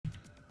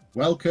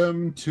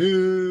Welcome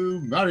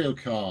to Mario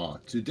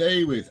Kart,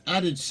 today with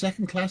added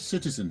second-class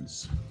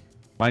citizens.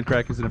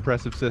 Minecraft is an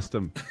impressive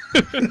system.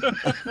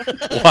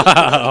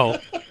 Wow.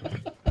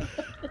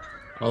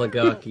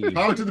 Oligarchy.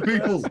 Power to the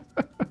people!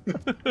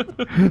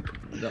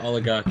 The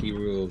oligarchy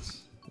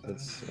rules.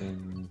 That's,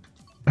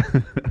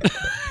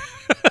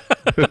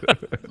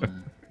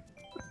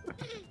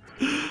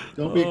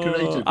 Don't be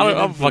creative.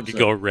 I'm fucking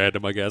going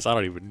random, I guess. I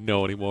don't even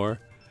know anymore.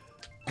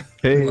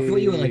 Hey, I thought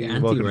you were, like,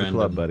 welcome to the anti-random.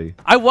 club, buddy.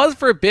 I was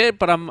for a bit,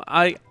 but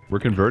We're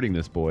converting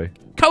this boy.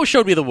 Co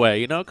showed me the way,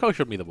 you know? Co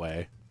showed me the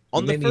way.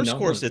 On the Maybe first not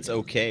course, one. it's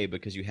okay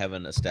because you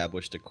haven't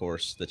established a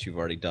course that you've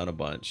already done a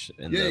bunch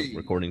in Yay. the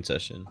recording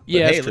session. But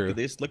Yeah, hey, that's look true. at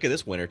this! Look at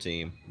this winter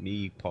team.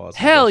 Me, Pause. and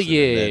Hell Justin,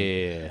 and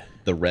then yeah.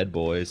 the Red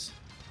Boys.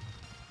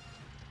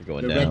 We're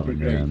going The down. Red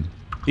Brigade. Man.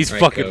 These Right,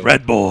 fucking go.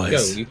 red Go,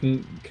 boys. you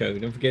can go.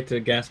 Don't forget to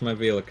gas my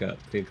vehicle up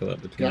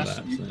between Gas-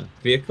 laps.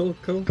 Vehicle,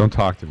 cool. Don't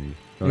talk to me.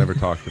 Don't ever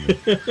talk to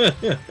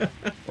me.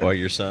 Or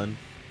your son.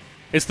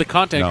 It's the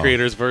content No.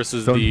 creators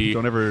versus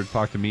Don't ever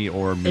talk to me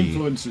or me.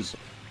 Influencers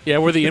Yeah,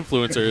 we're the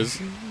influencers.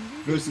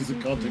 versus the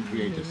content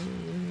creators.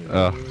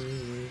 Ugh.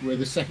 We're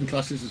the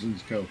second-class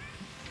citizens, Co.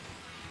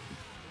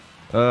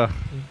 Ugh.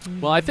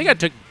 Well, I think I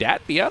took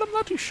Datby out. I'm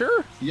not too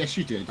sure. Yes,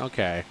 you did.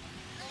 Okay.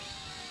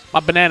 My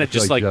banana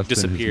just like like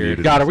Justin has disappeared.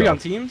 muted God, are we on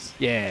himself. teams?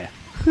 Yeah.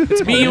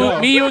 It's me, you,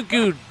 and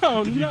Good.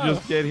 Oh Did you no!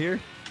 just get here?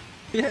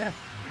 Yeah.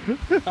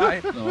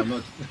 Hi. No, I'm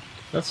not.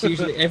 That's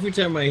usually every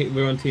time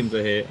we're on teams.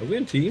 I hear, are we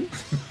on teams?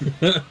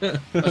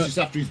 That's just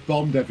after he's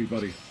bombed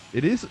everybody.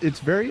 It's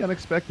very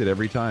unexpected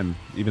every time,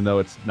 even though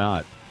it's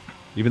not.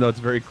 Even though it's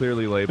very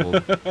clearly labeled.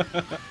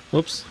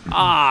 Whoops.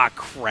 Ah,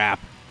 crap.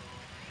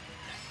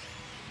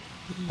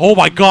 Oh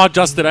my god,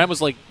 Justin, I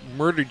almost like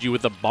murdered you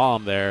with a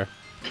bomb there.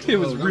 It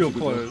was Oh, that real was a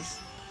good one. close.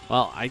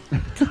 Well, I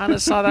kind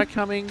of saw that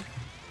coming.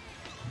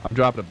 I'm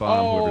dropping a bomb.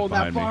 Oh, Whoever's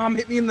that behind me. bomb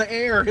hit me in the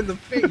air, in the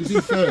Who's face.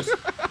 in first?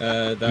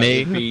 That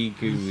Me. would be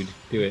good.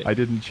 Do it. I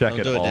didn't check Don't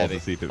at do it, all Debbie. to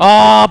see if it was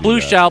Ah,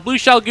 supposed to do blue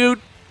shell, Good.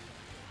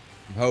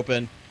 I'm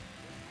hoping.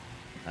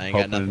 I ain't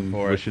that. got nothing Hoping,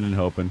 for it. wishing and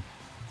hoping.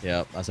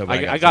 Yep, I was hoping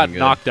I got something good.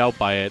 knocked out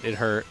by it. It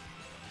hurt.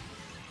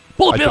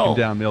 Bullet I took him bill.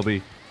 down,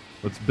 Milby.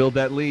 Let's build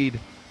that lead.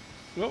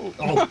 Whoa.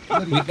 Oh,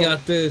 bloody We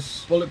got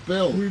this. Bullet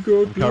Bill. We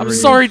got covering I'm you.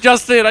 sorry,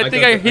 Justin. I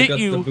think I got hit the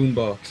you.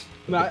 boombox.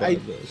 No, I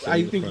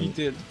think you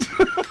did.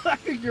 I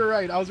think you're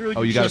right. I was really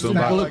Oh, you got Justin,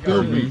 boombox? bullet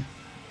Bill me.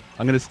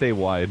 I'm gonna stay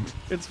wide.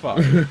 It's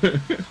fine.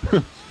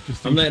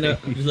 Just I'm in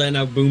just letting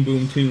out boom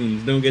boom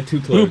tunes. Don't get too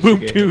close. boom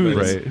You get hit tunes.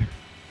 by Right.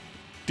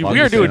 Dude, Well, we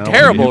I'm are just saying, doing I don't wanna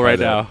terrible get hit right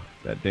by now.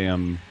 That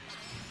damn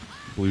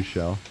blue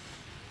shell.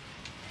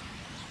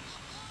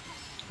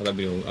 Oh, that'd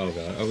be all. Oh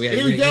god. Oh, yeah.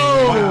 Here we yeah,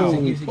 go! yeah.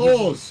 Use it.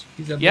 Pause!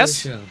 Use that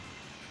Yes? bullet shell.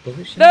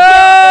 Bullet shell?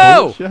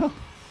 No! Bullet shell?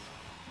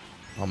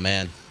 Oh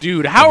man,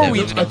 Dude, how are Damn we?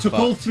 it. I took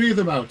all three of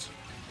them out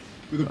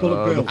with a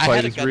bullet bill. the I fight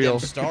had a is goddamn real.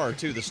 star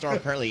too. The star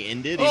apparently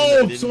ended. even though Oh,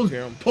 it didn't appear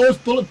someone on- pause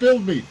bullet bill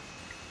me.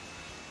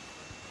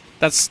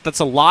 That's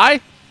a lie.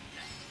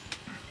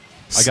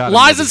 I got him,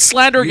 Lies Milby. and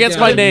slander You against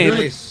got my it, name.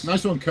 Nice.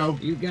 Nice one, Co.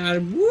 You got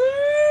it.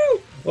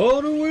 Woo!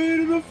 All the way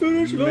to the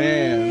finish line.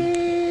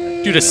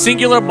 Man. Dude, a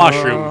singular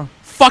mushroom.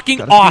 Fucking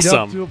Gotta speed up to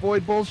awesome.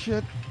 avoid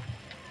bullshit.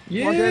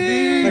 Yeah.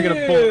 I got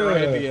a bullet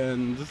right at the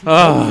end.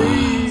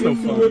 Oh, So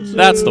fun.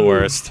 that's the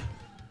worst.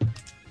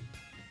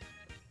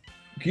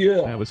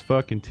 Yeah. That was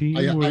fucking I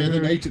teamwork. had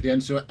an 8 at the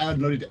end, so I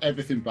unloaded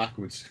everything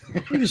backwards.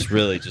 It was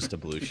really just a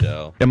blue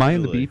shell. Am I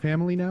in the Really. B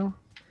family now?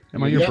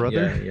 Am I your Yeah.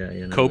 brother?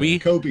 Yeah. No, Kobe.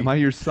 Kobe. Am I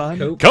your son?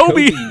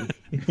 Kobe.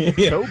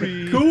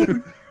 Kobe. Kobe.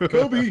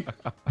 Kobe.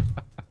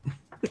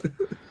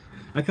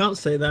 I can't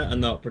say that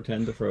and not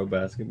pretend to throw a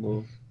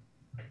basketball.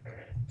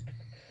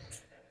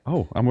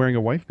 Oh, I'm wearing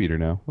a wife beater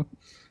now. What?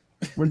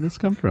 Where did this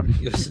come from?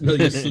 Your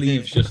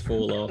sleeves just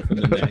fall off and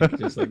the neck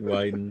just like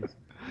widens.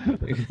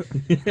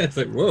 It's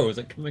like whoa! Is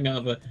it coming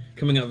out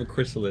of a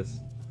chrysalis?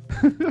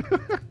 You're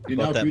About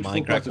now that beautiful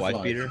Minecraft butterfly.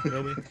 wife beater,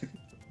 Milby?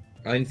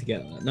 I need to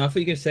get that. No, I thought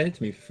you were gonna send it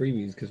to me for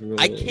freebies because we're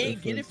all. I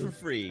can't get it for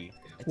free.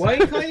 Why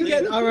can't you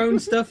get our own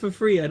stuff for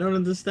free? I don't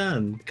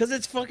understand. Because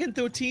it's fucking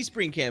through a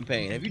Teespring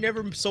campaign. Have you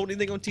never sold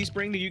anything on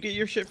Teespring? Did you get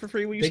your shit for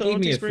free when you They sold gave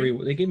on me a Teespring?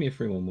 free. They gave me a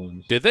free one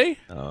once. Did they?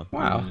 Oh.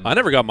 Wow. I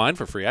never got mine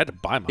for free. I had to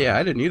buy mine. Yeah,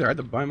 I didn't either. I had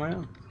to buy my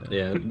own.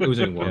 Yeah, it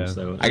was only once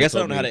Yeah. though. I guess I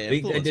They don't know how to told me-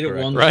 influence They did it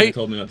correctly. once. Right? And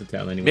told me not to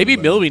tell anyone. Maybe about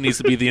it. Milby needs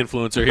to be the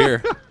influencer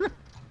here.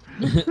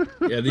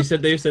 Yeah,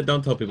 they said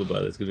don't tell people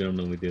about this because we don't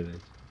normally do this.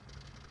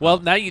 Well,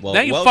 now you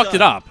Well fucked it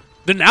done. up.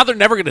 Now they're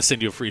never gonna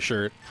send you a free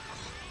shirt.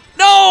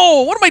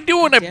 No! What am I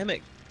doing? I Damn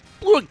it.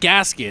 blew a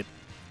gasket.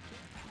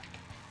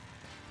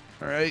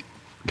 All right.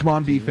 Come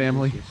on, B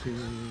family.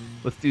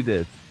 Let's do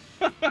this.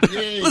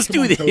 Yay, Let's come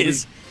do on, Kobe.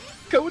 this.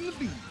 Go in the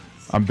beat.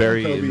 I'm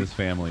very Kobe. in this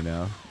family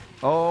now.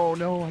 Oh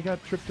no, I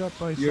got tripped up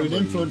by You're an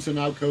somebody. influencer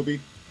now, Kobe.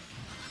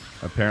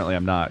 Apparently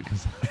I'm not,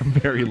 because I'm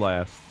very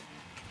last.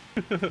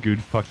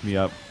 Good fucked me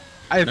up.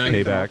 I have Nice.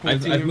 Payback.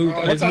 I've moved.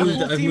 Oh, what's our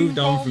cool I've team moved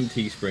on called? from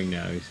Teespring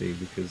now. You see,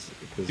 because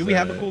Do we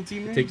have a cool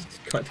team It name? takes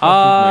tough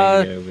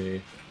over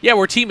here. Yeah,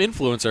 we're team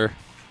influencer.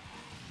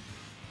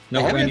 No,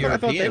 They have when a I you're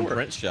thought they European were.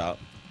 print shop.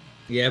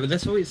 Yeah, but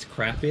that's why it's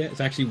crappier. It's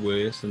actually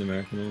worse than the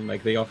American one.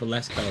 Like, they offer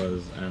less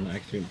colors and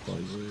actually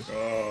prizes.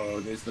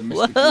 Oh, there's the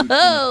Mr.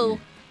 Whoa!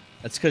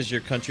 That's because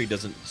your country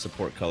doesn't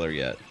support color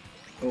yet.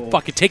 Oh.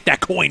 Fucking take that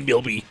coin,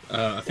 Bilby.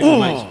 I think I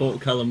might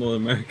support color more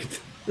than America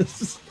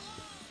does.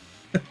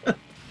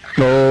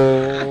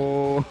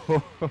 Go.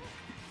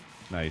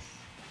 Nice.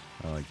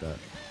 I like that.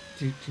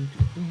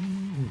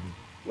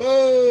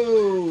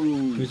 Whoa!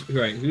 Who's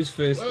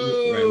first?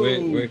 Whoa!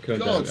 Right, we're code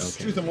God, out.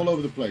 street them all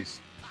over the place.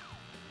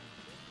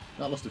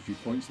 That lost a few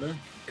points there.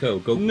 Go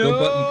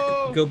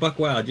buck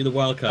wild. Do the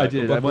wild card. I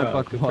did. Go I went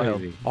wild. buck Go wild.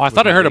 crazy. Oh, I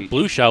thought I heard a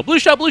blue shell. Blue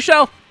shell, blue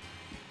shell!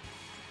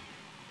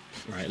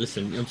 Right,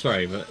 listen, I'm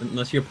sorry, but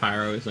unless you're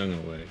pyro, it's not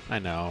gonna work. I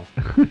know.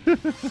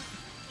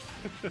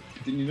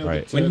 Didn't you know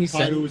Right. that When he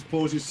said- Pyro was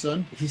Pause's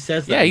son? He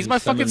says that. Yeah, he's he my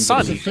fucking summons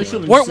son. the It's official.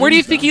 Beast Where do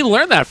you think he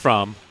learned that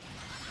from?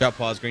 Drop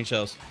pause, green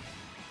shells.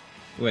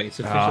 Ward. Wait, it's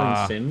official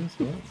Ah. in Sims?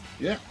 What?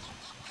 Yeah.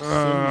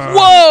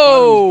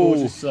 Whoa!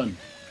 Pause's son.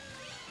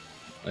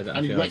 I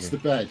And he wets the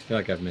bed. feel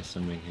like I've missed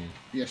something here.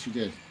 Yes, you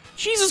did.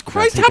 Jesus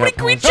Christ, take how many that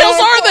green pause. shells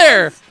are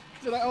there?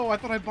 Did I? Oh, I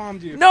thought I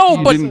bombed you. No,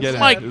 You but didn't get it.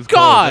 my It was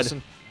God.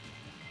 Listen.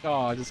 Oh,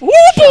 I just Woo,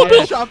 Bill,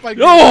 Bill. shot by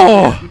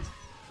Oh!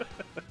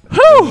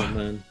 Oh, Whew!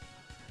 man.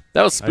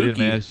 That was I didn't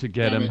spooky. manage to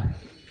get Damn him.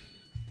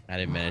 I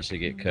didn't manage to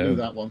get Knew code.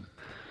 that one.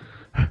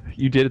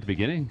 You did at the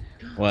beginning.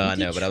 Well, I You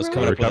know, did but I was try.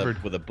 coming up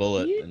Recovered. with a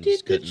bullet You and did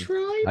just the couldn't.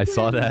 try. I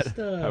saw that.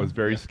 stuff. I was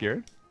very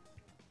scared.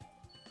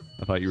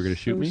 I thought you were going to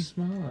shoot so me.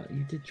 smart.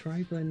 You did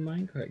try blend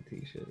Minecraft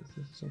t-shirts.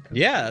 This is so kind of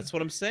Yeah, cool. that's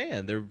what I'm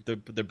saying. They're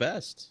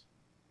best.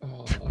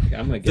 Oh, okay,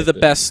 I'm gonna get They're the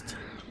best.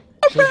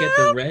 Should I get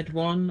the red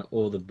one,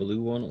 or the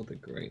blue one, or the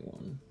grey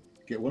one?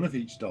 Get one of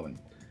each, darling.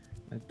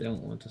 I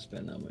don't want to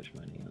spend that much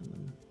money on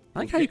them. I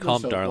like how you Get call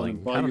him yourself one darling.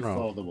 and buy I don't your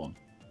know. father one.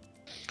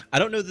 I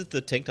don't know that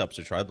the tank tops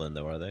are tri-blend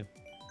though, are they?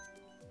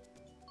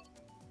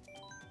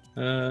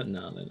 No,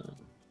 they're not.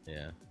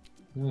 Yeah.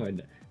 No,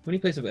 the only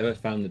place I've ever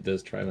found that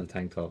does try on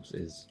tank tops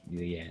is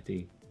the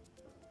Yeti.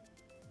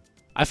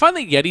 I find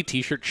the Yeti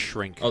t-shirts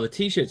shrink. Oh, the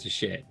t-shirts are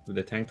shit, but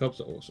the tank tops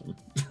are awesome.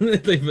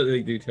 they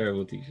do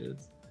terrible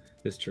t-shirts.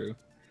 It's true.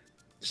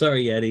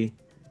 Sorry, Yeti.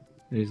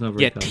 He's not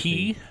very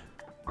Yeti?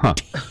 Huh.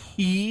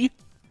 T?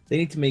 They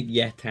need to make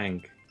Yet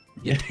Tank.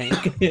 Yet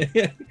Tank?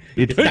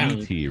 It's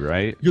Tank. ET,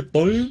 right? Yet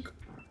Tank.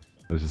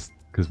 I was just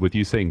because with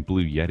you saying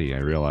Blue Yeti, I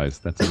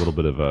realized that's a little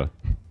bit of a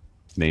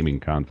naming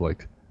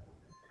conflict.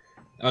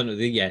 Oh no,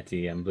 the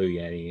Yeti and Blue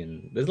Yeti,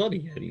 and there's a lot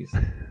of Yetis.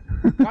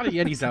 A lot of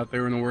Yetis out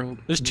there in the world.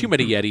 There's too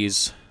many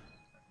Yetis.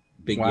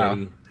 Big Wow.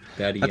 Yeti,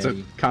 Daddy That's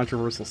Yeti. a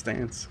controversial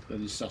stance. That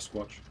is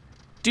Sasquatch.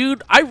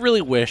 Dude, I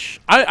really wish.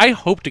 I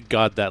hope to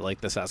God that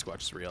like the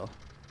Sasquatch is real.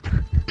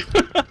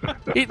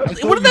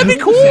 Wouldn't that be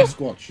cool?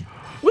 Sasquatch.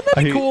 Wouldn't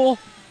that be I- cool?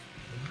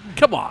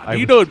 Come on, I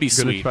you was know it'd be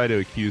gonna sweet. try to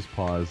accuse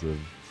Pause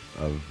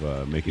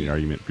of making an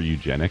argument for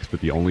eugenics,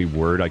 but the only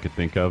word I could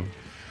think of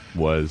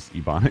was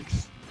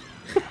ebonics.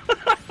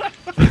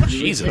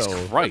 Jesus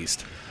So-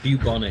 Christ.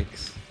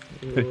 Bubonics.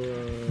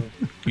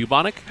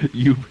 Bubonic?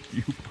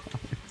 Bubonics.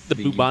 The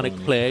The bubonic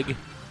bubonic. plague.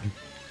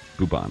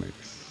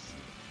 Bubonics.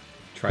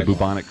 Try The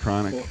bubonic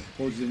chronic.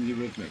 Pause in your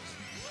rhythmics.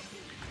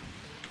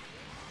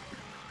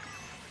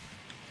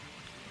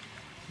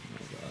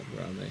 Oh god,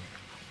 where are they?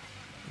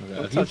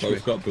 Don't Have touch you me.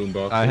 both got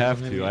boomboxes? I have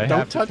to. I Don't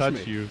have to touch touch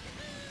me. you.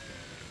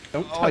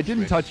 Don't Oh, I touch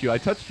didn't me. touch you. I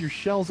touched your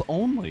shells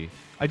only.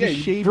 I Yeah, just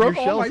you shaved your broke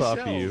all my shells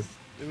off of you. shells.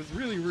 It was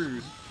really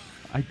rude.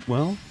 I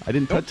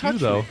didn't Don't touch you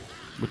touch though, me.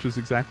 which was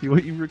exactly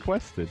what you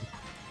requested.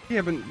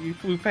 Yeah, but you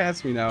flew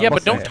past me now. Yeah, but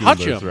What's don't that? touch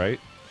Goombas, him. right?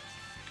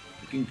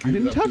 You can I Google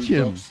didn't that touch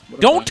him. boombox.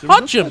 What Don't about-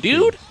 touch him,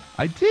 dude.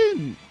 I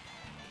didn't.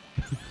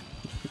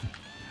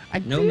 I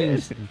No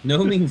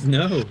did. means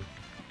no.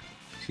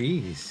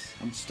 Jeez.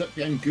 I'm stuck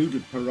behind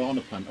Gooded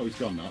Piranha Plant. Oh, he's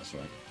gone now, that's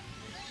right.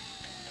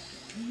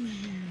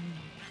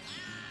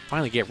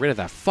 Finally get rid of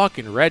that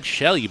fucking red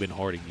shell you've been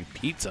hoarding, you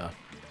pizza.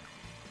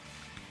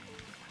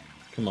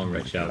 Come on,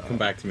 Red Shell. Come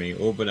back to me.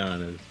 Or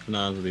bananas.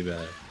 Bananas will be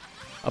better.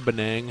 A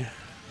benang.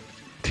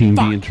 Team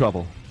Fuck. B in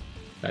trouble.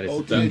 That is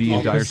Oh, the Team B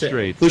in dire opposite.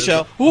 straits. Blue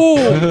shell.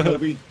 Ooh!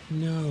 Kobe.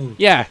 No.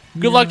 Yeah,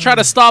 good luck trying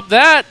to stop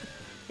that,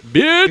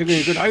 Give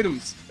me good bitch!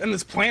 items. And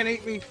this plant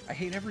ate me. I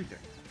hate everything.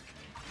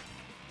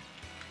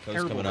 Code's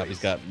Terrible coming up. race. He's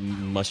got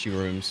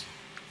mushrooms.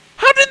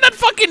 How did that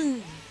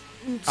fucking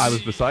I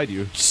was beside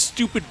you.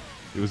 stupid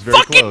It was very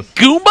fucking close.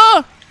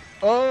 Goomba?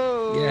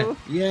 Oh.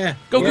 Yeah.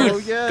 Go yes.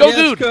 good. yes. Go yes,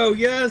 good. Go,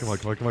 yes. Come on,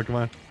 come on, come on, come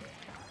on.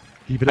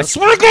 Keep it I up.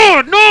 swear to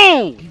God,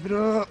 no! Keep it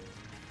up.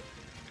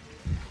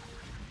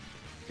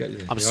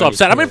 I'm so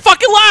upset. I'm in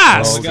fucking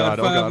last. Oh, God,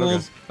 oh, God, oh,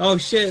 fireballs. Oh,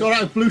 shit. It's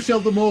alright, I've blue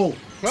shelled them all.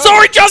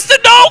 Sorry, Justin.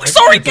 No,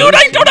 sorry, dude.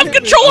 I don't have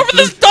control over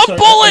this dumb Sorry,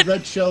 bullet.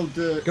 Red shelled.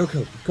 Go,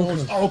 Code. Go,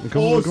 Pause. Code. Oh, I'm going, I'm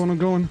pause. going, I'm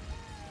going.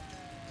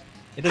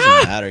 It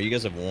doesn't matter. You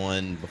guys have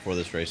won before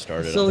this race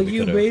started. I So don't think we you,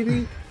 could've-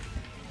 baby.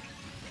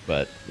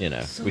 But you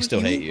know, So we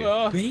still hate you.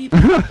 Baby.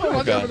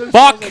 Oh, God.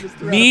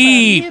 Fuck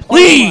me,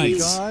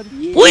 please,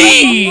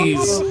 please.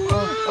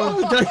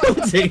 Oh,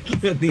 don't take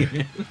it at the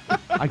end.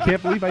 I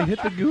can't believe I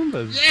hit the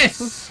Goombas. Yes!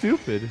 So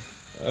stupid.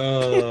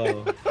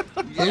 Oh.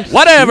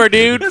 Whatever,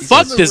 dude.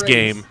 Fuck a this race.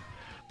 game.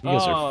 You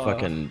guys are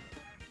fucking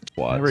That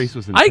twats. race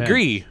was I intense.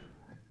 agree.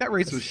 That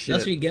race was shit.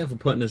 That's what you get for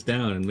putting us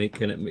down and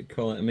making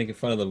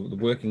fun of the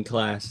working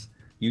class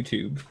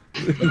YouTube.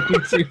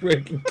 YouTube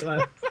working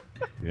class.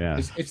 Yeah.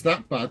 It's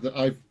that bad that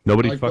I've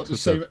Nobody got fucks the with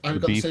same. the I've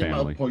got the B same amount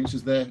family. of points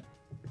as their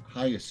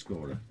highest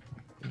scorer.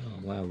 Oh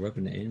wow,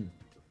 rubbing it in.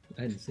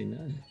 I hadn't seen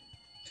that.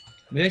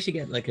 Maybe I should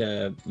get like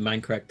a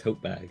Minecraft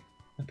tote bag,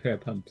 a pair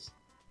of pumps.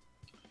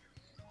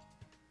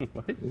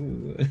 What?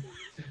 Ooh.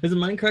 There's a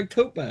Minecraft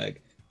tote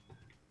bag.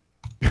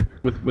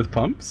 With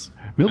pumps?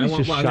 Millie's I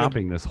just want- I'm gonna-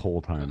 shopping this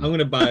whole time. I'm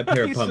gonna buy a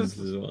pair of He's pumps just-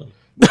 as well.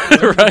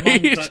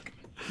 Right?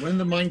 When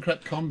the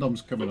Minecraft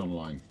condoms coming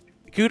online?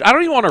 Dude, I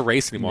don't even want to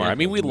race anymore. I Never-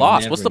 mean, we we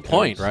lost. never What's the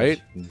point, encourage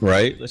right? such-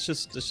 Right? Let's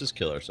just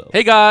kill ourselves.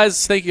 Hey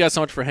guys, thank you guys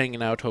so much for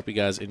hanging out. Hope you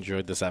guys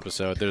enjoyed this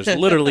episode. There's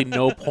literally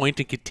no point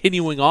in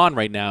continuing on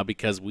right now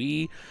because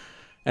we,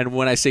 and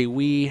when I say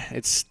we,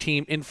 it's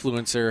Team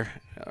Influencer,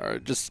 are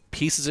just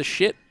pieces of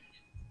shit.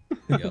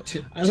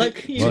 I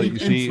like Well, you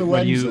see,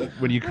 when Influenza.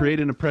 you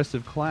create an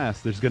oppressive class,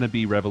 there's going to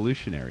be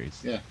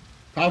revolutionaries. Yeah.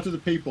 Power to the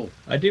people.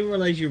 I didn't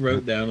realize you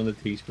wrote down on the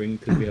Teespring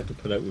because we have to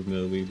put up with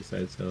Mill. We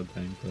decided to sell a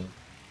tank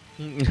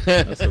top.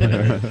 That's what I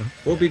heard.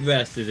 What would be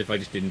best is if I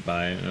just didn't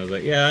buy it and I was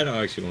like, yeah, I don't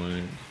actually want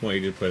it. I want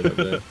you to put it up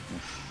there.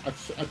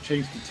 I've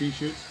changed the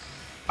t-shirts.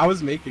 I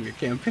was making a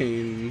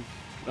campaign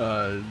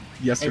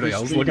yesterday. Every I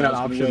was stream looking at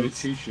gonna wear a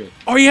options. t-shirt.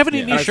 Oh, you have any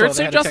Yeah. new And I saw shirts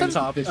they there, had a tank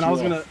Justin? top, Piss and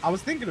you I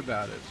was thinking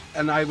about it,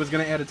 and I was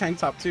gonna add a tank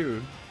top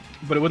too,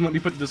 but it wouldn't let me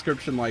put the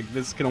description like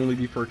this can only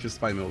be purchased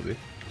by Milby.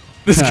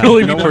 This can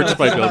only be No one purchased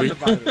by else is allowed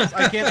Bilby. to buy this.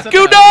 I can't set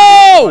Go that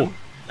up. no!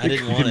 I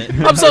didn't want it.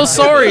 I'm so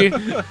sorry.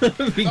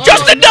 Just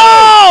Justin,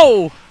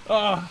 no!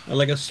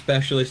 like a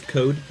specialist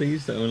code,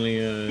 please. That only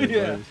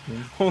Yeah. buys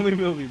me. Only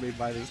Milby may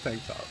buy this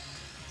tank top.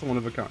 It's one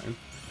of a kind.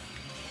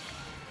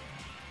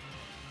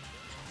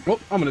 Well,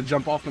 I'm gonna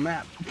jump off the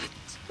map.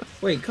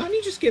 Wait, can't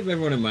you just give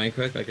everyone in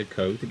Minecraft like a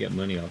code to get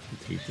money off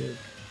the T-shirt?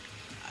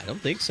 I don't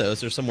think so.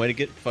 Is there some way to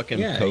get fucking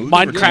Yeah, code?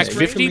 Minecraft Yeah,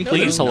 50, no,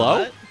 please, no, hello?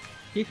 Not?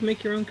 You can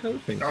make your own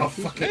code thing. Oh,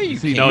 fuck Yeah, it. you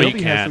See, No, you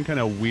Milby has can't. some kind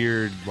of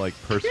weird, like,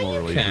 personal Yeah,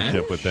 you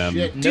relationship can. with them.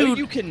 Shit. No, Dude,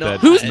 you cannot.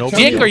 Whose No,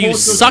 dick me are you Paul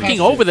goes sucking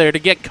past over you. there to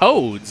get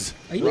codes?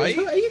 Are you, Right?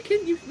 are you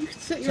kidding? You can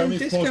set your Tell own me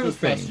if Paul discount goes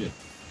past thing. you.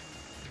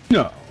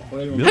 No. Or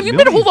anyone Have you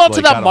else. been hold on to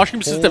Like, that got a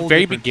mushroom since the whole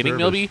very different beginning, service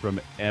Milby?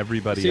 From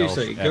everybody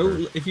Seriously, else ever.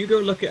 if you go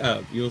look it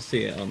up, you'll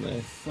see it on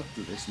there. Fuck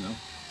with this now.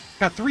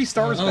 Got 3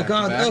 stars Oh back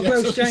god, to back. oh Yeah,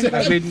 gross, so- giant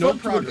I so- made no Fuck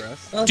with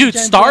progress. Oh, Dude,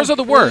 giant stars bug.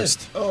 are the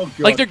worst. Oh god.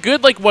 Like they're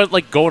good, like when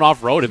like going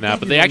off road and that,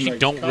 but they Give me actually one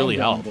don't leg. really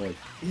Calm help. down, boy.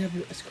 Yeah,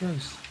 but it's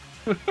gross.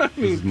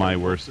 This is my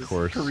worst Just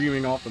course.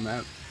 Careening off the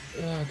map.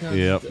 Oh god.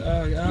 Yep.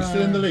 You're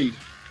still in the lead.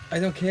 I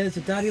don't care. There's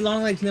a daddy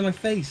long legs near my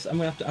face. I'm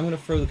gonna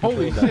throw the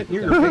Holy controller shit,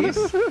 down. near your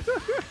face.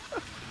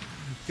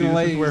 See, Gonna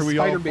this is lay where we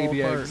all spider fall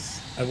baby apart. eggs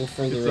I will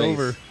throw the It's race.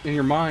 over. in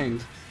your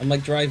mind. I'm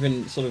like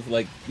driving, sort of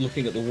like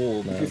looking at the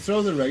wall now. If you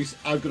throw the race,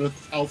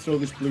 I'll throw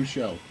this blue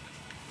shell.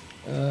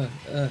 Do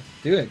it,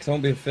 because I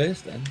won't be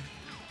first then.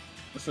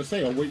 That's what I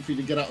say. I'll wait for you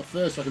to get out of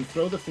first so I can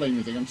throw the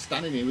flaming thing. I'm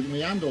standing here with my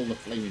hand all the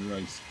flaming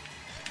race.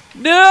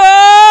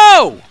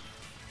 No!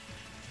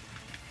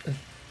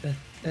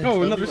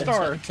 Oh, another Tell me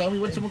star. Tell me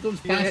when someone comes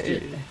past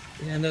you.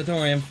 Yeah, no, don't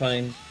worry, I'm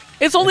fine.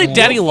 It's only Oh,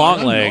 Daddy I'm not.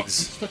 I'm Longlegs.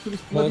 stuck with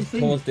this bloody Pause,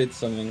 thing. pause did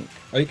something.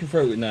 Oh, you can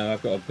throw it now.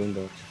 I've got a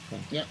boombox. Fine.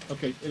 Yeah,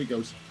 okay, here he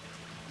goes.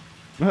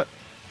 What?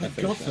 Thank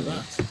I God finished for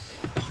that.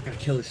 that. I gotta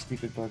kill this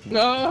stupid bug.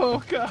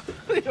 No, god.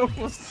 They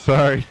almost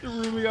Sorry.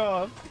 threw me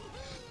off.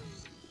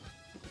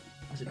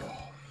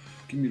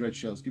 Give me red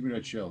shells, give me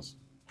red shells.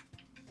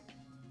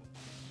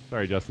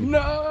 Sorry, Justin.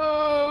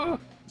 No!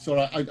 It's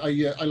alright, I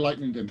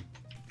lightninged him.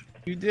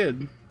 You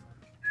did.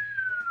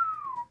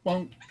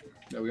 Bonk.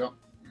 There we are.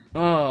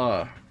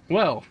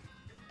 Well.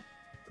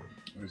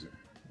 Where is it?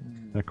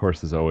 That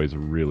course is always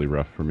really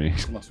rough for me.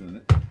 It's the last one,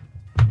 isn't it?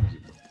 Where is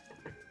it?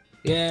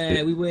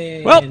 Yeah, we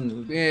win. Well,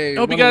 Yay,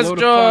 Hope you what a guys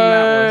load of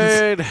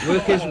fun that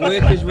enjoyed.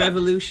 Workers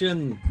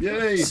revolution.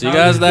 Yay! See you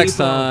guys next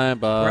People, time.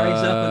 Bye.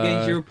 Rise up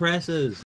against your oppressors.